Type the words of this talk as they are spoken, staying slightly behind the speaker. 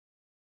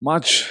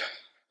March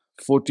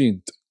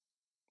 14th,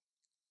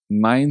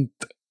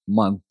 9th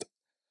month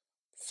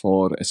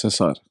for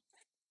SSR.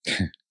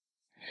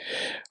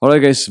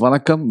 Alright guys,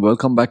 vanakkam,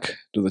 welcome back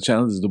to the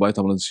channel. This is Dubai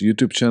Tamizhan's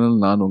YouTube channel.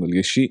 Naan ungal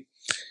Yeshi.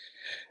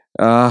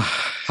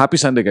 Happy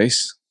Sunday guys.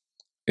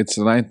 It's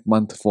the 9th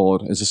month for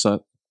SSR.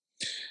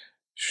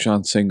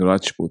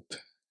 sushantsinghrajput.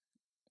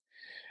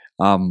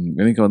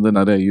 எனக்கு வந்து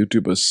நிறைய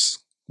YouTubers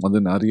வந்து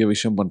நிறைய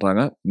விஷயம்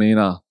பண்ணுறாங்க.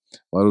 மெயினாக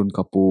வருண்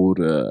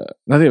கபூர்,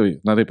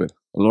 நிறைய பேர்.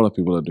 A lot of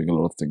people are doing a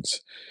lot of things.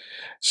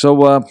 So,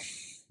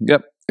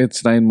 yeah, it's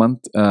 9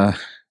 month.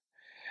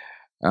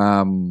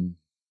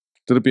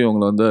 திருப்பி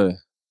அவங்கள வந்து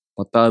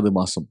 10வது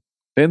மாதம்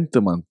 10th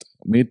month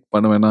மீட்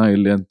பண்ணுவேனா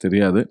இல்லையான்னு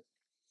தெரியாது.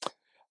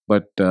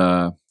 But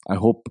I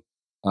hope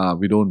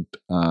we don't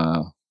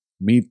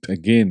meet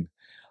again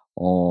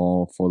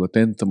for the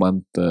 10th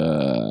month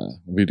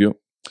video.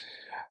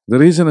 The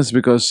reason is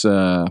because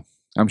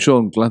I'm sure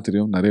உங்களுக்குலாம்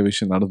தெரியும் நிறைய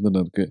விஷயம்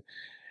நடந்துன்னு இருக்கு.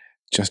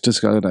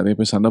 ஜஸ்டிஸ்க்காக நிறைய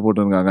பேர் சண்டை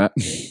போட்டுருக்காங்க.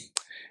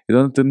 இது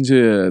வந்து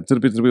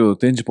திருப்பி ஒரு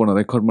தேஞ்சு போன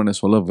ரெக்கார்ட் பண்ண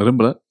சொல்ல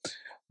விரும்பலை.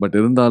 பட்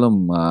இருந்தாலும்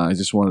I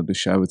just wanted to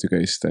share with you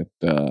guys that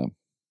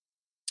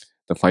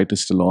the fight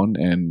is still on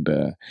and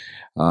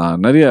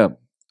நிறைய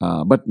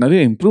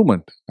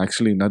இம்ப்ரூவ்மெண்ட்,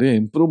 ஆக்சுவலி நிறைய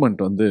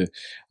இம்ப்ரூவ்மெண்ட் வந்து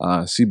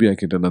சிபிஐ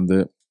கிட்டேருந்து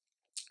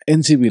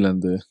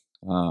என்சிபிலேருந்து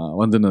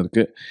வந்துன்னு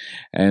இருக்கு.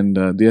 And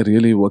they are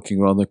really working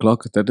around the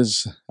clock. That is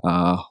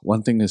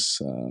one thing is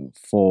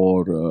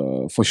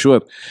for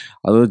sure.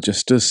 அதாவது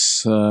justice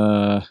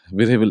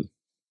விரைவில்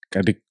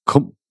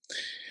கிடைக்கணும்.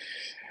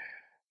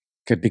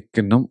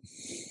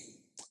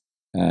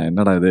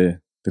 என்னடா இது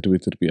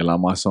திருப்பி எல்லா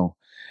மாதம்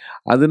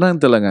அதுனா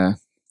தெரியலங்க.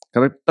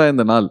 கரெக்டாக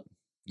இந்த நாள்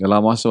எல்லா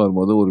மாதம்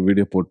வரும்போது ஒரு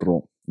வீடியோ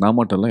போட்டுருவோம். நான்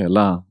மட்டும் இல்லை,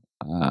 எல்லா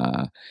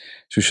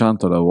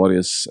சுஷாந்தோட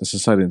வாரியர்ஸ்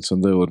SSRians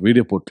வந்து ஒரு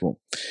வீடியோ போட்டுருவோம்.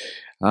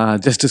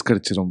 ஜஸ்டிஸ்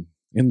கிடைச்சிரும்,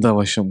 இந்த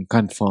வருஷம்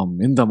கன்ஃபார்ம்,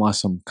 இந்த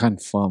மாதம்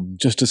கன்ஃபார்ம்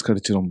ஜஸ்டிஸ்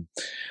கிடைச்சிரும்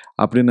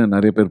அப்படின்னு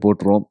நிறைய பேர்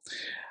போட்டுருவோம்.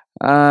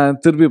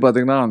 திருப்பி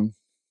பார்த்தீங்கன்னா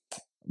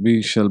we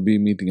shall be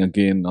meeting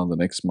again on the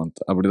next month.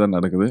 அப்படி தான்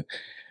நடக்குது.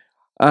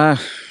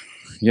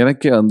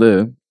 எனக்கே வந்து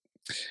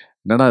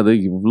என்னடா அது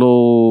இவ்வளோ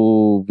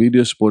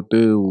வீடியோஸ் போட்டு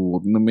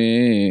ஒன்றுமே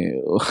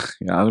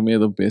யாருமே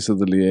எதுவும்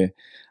பேசுறது இல்லையே,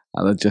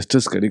 அதான்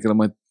ஜஸ்டிஸ் கிடைக்கிற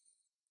மாதிரி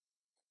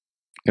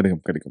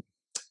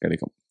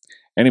கிடைக்கும்.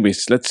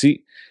 Anyways let's see.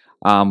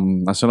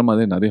 நான் சொன்ன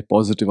மாதிரி நிறைய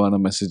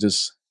பாசிட்டிவான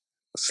மெசேஜஸ்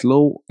ஸ்லோ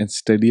அண்ட்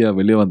ஸ்டடியாக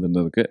வெளியே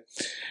வந்துன்னு இருக்கு.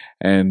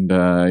 அண்ட்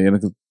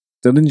எனக்கு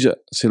தெரிஞ்ச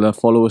சில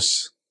ஃபாலோவர்ஸ்,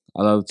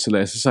 அதாவது சில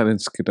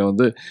SSRians கிட்ட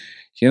வந்து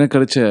எனக்கு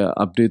கிடைச்ச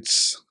அப்டேட்ஸ்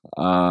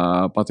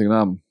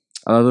பார்த்திங்கன்னா,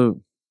 அதாவது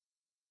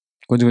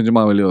கொஞ்சம்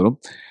கொஞ்சமாக வெளியே வரும்.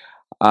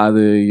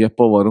 அது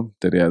எப்போ வரும்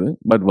தெரியாது,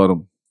 பட்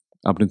வரும்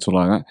அப்படின்னு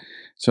சொல்கிறாங்க.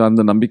 ஸோ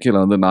அந்த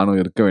நம்பிக்கையில் வந்து நானும்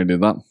இருக்க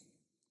வேண்டியதுதான்.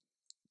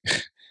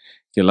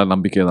 எல்லாம்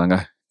நம்பிக்கை தாங்க,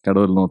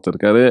 கடவுள்னு ஒருத்தர்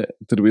இருக்காரு,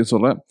 திருப்பியும்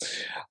சொல்கிறேன்.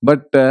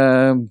 பட்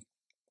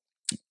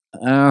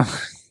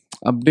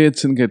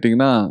அப்டேட்ஸ்ன்னு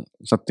கேட்டிங்கன்னா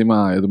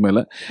சத்தியமாக எதுவுமே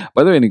இல்லை.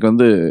 பதவி இன்னைக்கு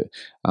வந்து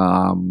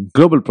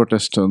குளோபல்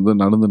ப்ரொட்டஸ்ட் வந்து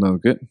நடந்துன்னு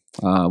இருக்குது.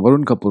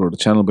 வருண் கபூரோட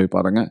சேனல் போய்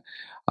பாருங்கள்.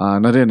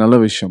 நிறைய நல்ல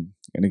விஷயம்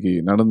இன்னைக்கு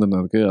நடந்துன்னு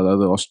இருக்குது.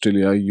 அதாவது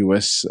ஆஸ்திரேலியா,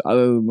 US,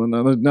 அது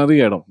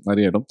நிறைய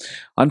இடம்.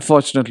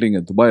 அன்ஃபார்ச்சுனேட்லி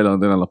இங்கே துபாயில்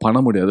வந்து நல்லா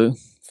பண்ண முடியாது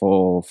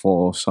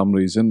for some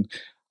reason.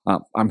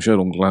 I'm sure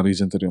உங்களுக்குலாம்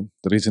ரீசன் தெரியும்.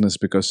 The reason is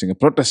because இங்கே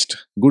protest,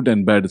 good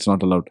and bad, it's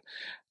not allowed.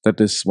 That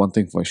is one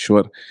thing for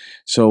sure.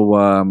 So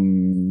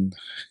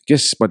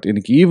yes, but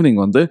இன்னைக்கு ஈவினிங்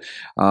வந்து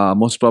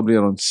most probably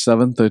around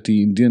 7:30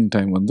 Indian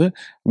time வந்து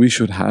we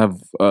should have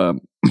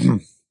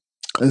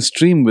a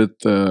stream with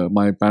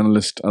my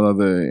panelist,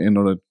 அதாவது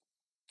என்னோட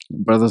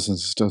brothers and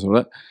sisters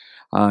ஓட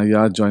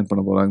யார் join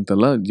பண்ண போகிறாங்கன்னு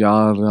தெரியல.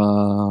 யார்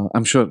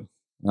I'm sure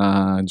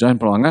ஜாயின்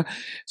பண்ணுவாங்க.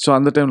 ஸோ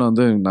அந்த டைமில்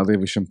வந்து நிறைய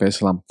விஷயம்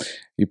பேசலாம்.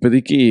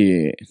 இப்போதைக்கு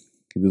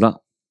இதுதான்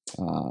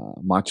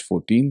March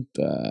 14th,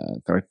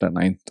 கரெக்டாக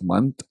 9th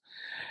month.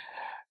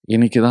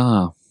 இன்றைக்கி தான்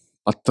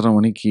 10:30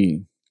 மணிக்கு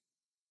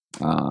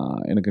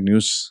எனக்கு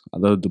நியூஸ்,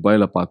 அதாவது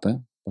துபாயில் பார்த்தேன்.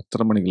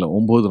 10:30 மணிக்கு இல்லை,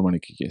 9:30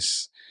 மணிக்கு. எஸ்,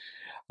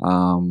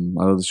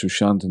 அதாவது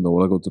சுஷாந்த் இந்த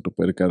உலகத்துட்டு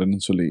போயிருக்காருன்னு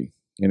சொல்லி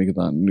எனக்கு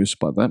தான் நியூஸ்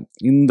பார்த்தேன்.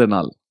 இந்த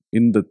நாள்,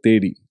 இந்த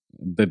தேதி,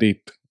 த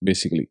டேட்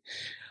பேசிக்கலி.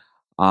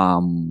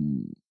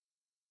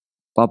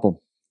 பார்ப்போம்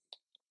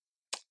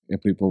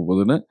எப்படி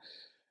போகுதுன்னு.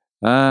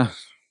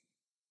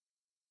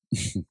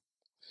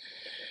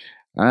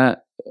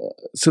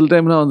 சில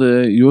டைம்லாம் வந்து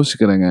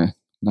யோசிக்கிறேங்க,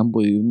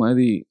 நம்ம இது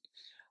மாதிரி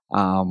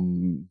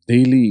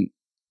டெய்லி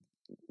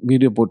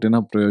வீடியோ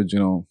போட்டேன்னா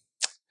பிரயோஜனம்.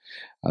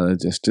 அது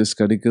ஜஸ்டிஸ்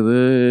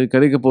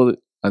கிடைக்க போகுது.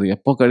 அது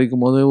எப்போ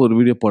கிடைக்கும் போது ஒரு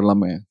வீடியோ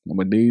போடலாமே.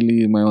 நம்ம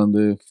டெய்லியுமே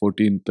வந்து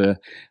 14th,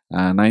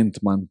 9th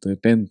month,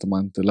 10th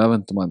month,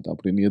 11th month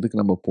அப்படின்னு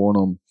எதுக்கு நம்ம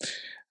போகணும்?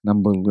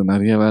 நம்மளுக்கு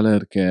நிறைய வேலை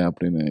இருக்கே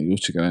அப்படின்னு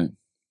யோசிக்கிறேன்.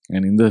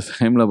 அண்ட் இந்த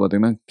டைமில்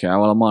பார்த்திங்கன்னா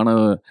கேவலமான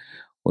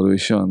ஒரு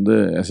விஷயம் வந்து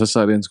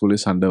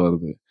SSRiansகுள்ளேயே சண்டை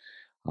வருது.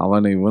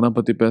 அவனை இவனை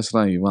பற்றி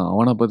பேசுகிறான், இவன்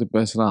அவனை பற்றி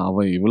பேசுகிறான்,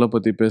 அவன் இவளை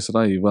பற்றி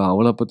பேசுகிறான், இவன்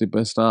அவளை பற்றி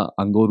பேசுகிறா.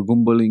 அங்கே ஒரு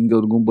கும்பல், இங்கே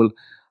ஒரு கும்பல்.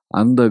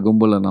 அந்த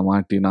கும்பலில் நான்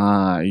மாட்டினா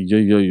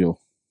ஐயோ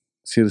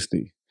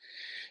சீரியஸ்லி.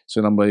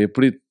 ஸோ நம்ம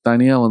எப்படி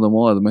தனியாக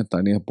வந்தோமோ அதுமாதிரி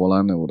தனியாக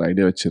போகலான்னு ஒரு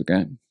ஐடியா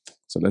வச்சுருக்கேன்.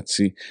 So let's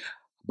see.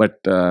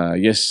 But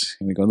S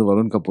இன்னைக்கு வந்து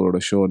வருண் கபூரோட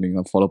ஷோ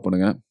நீங்கள் ஃபாலோ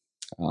பண்ணுங்கள்.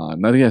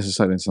 நிறைய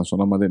எஸ்எஸ்ஆரியன்ஸ் நான்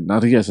சொன்ன மாதிரி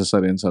நிறைய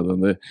எஸ்எஸ்ஆரியன்ஸ், அது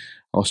வந்து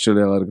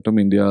ஆஸ்திரேலியாவாக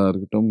இருக்கட்டும், இந்தியாவாக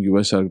இருக்கட்டும்,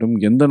 யூஎஸ்ஆ இருக்கட்டும்,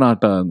 எந்த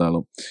நாட்டாக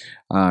இருந்தாலும்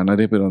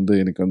நிறைய பேர் வந்து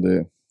எனக்கு வந்து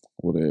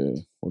ஒரு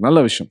ஒரு நல்ல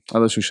விஷயம்.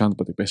 அதாவது சுஷாந்த்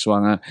பற்றி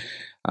பேசுவாங்க.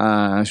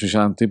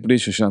 சுஷாந்த் இப்படி,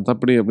 சுஷாந்த்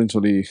அப்படி அப்படின்னு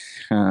சொல்லி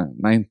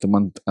 9th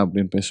month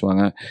அப்படின்னு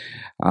பேசுவாங்க.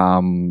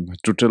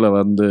 ட்விட்டரில்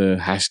வந்து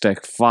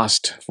ஹேஷ்டேக்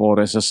ஃபாஸ்ட்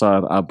ஃபார்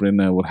எஸ்எஸ்ஆர்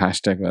அப்படின்னு ஒரு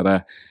ஹேஷ்டேக் வேறு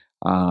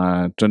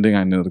ட்ரெண்டிங்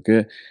ஆகின்னு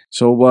இருக்குது.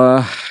 ஸோ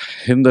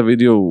இந்த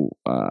வீடியோ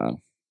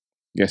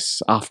எஸ்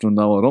ஆஃப்டர்நூன்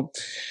தான் வரும்.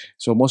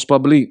 ஸோ மோஸ்ட்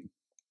ப்ராபப்லி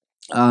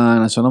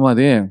நான் சொன்ன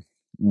மாதிரியே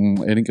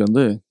எனக்கு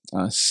வந்து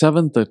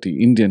 7:30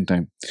 Indian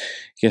time,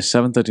 S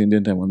 7:30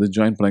 Indian time வந்து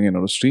ஜாயின் பண்ணாங்க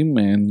என்னோடய ஸ்ட்ரீம்.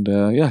 அண்ட்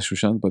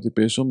சுஷாந்த் பற்றி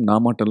பேசும்.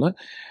 நான் மட்டும் இல்லை,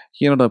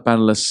 என்னோட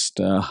பேனலிஸ்ட்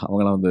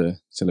அவங்களாம் வந்து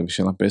சில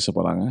விஷயம்லாம் பேச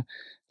போகிறாங்க.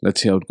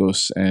 Let's see how it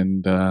goes.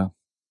 And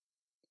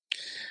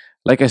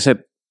like I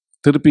set,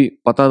 திருப்பி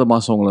 10வது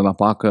மாதம் உங்களை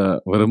நான்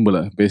பார்க்க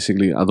விரும்பலை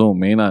பேசிக்கலி.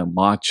 அதுவும் மெயினாக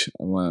மார்ச்,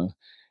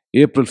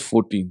 ஏப்ரல்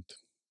 14th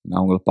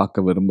நான் உங்களை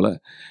பார்க்க விரும்பலை.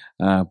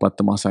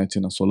 10 மாதம்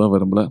ஆயிடுச்சு நான் சொல்ல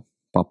விரும்பலை.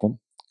 பார்ப்போம்,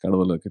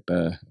 கடவுள்கிட்ட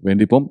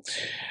வேண்டிப்போம்.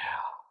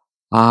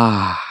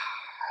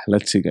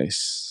 Let's see guys.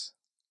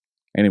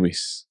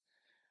 Anyways,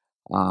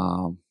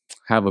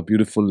 have a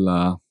beautiful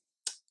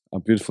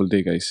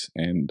day guys,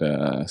 and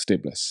stay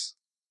blessed.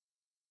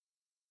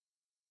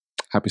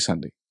 Happy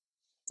Sunday.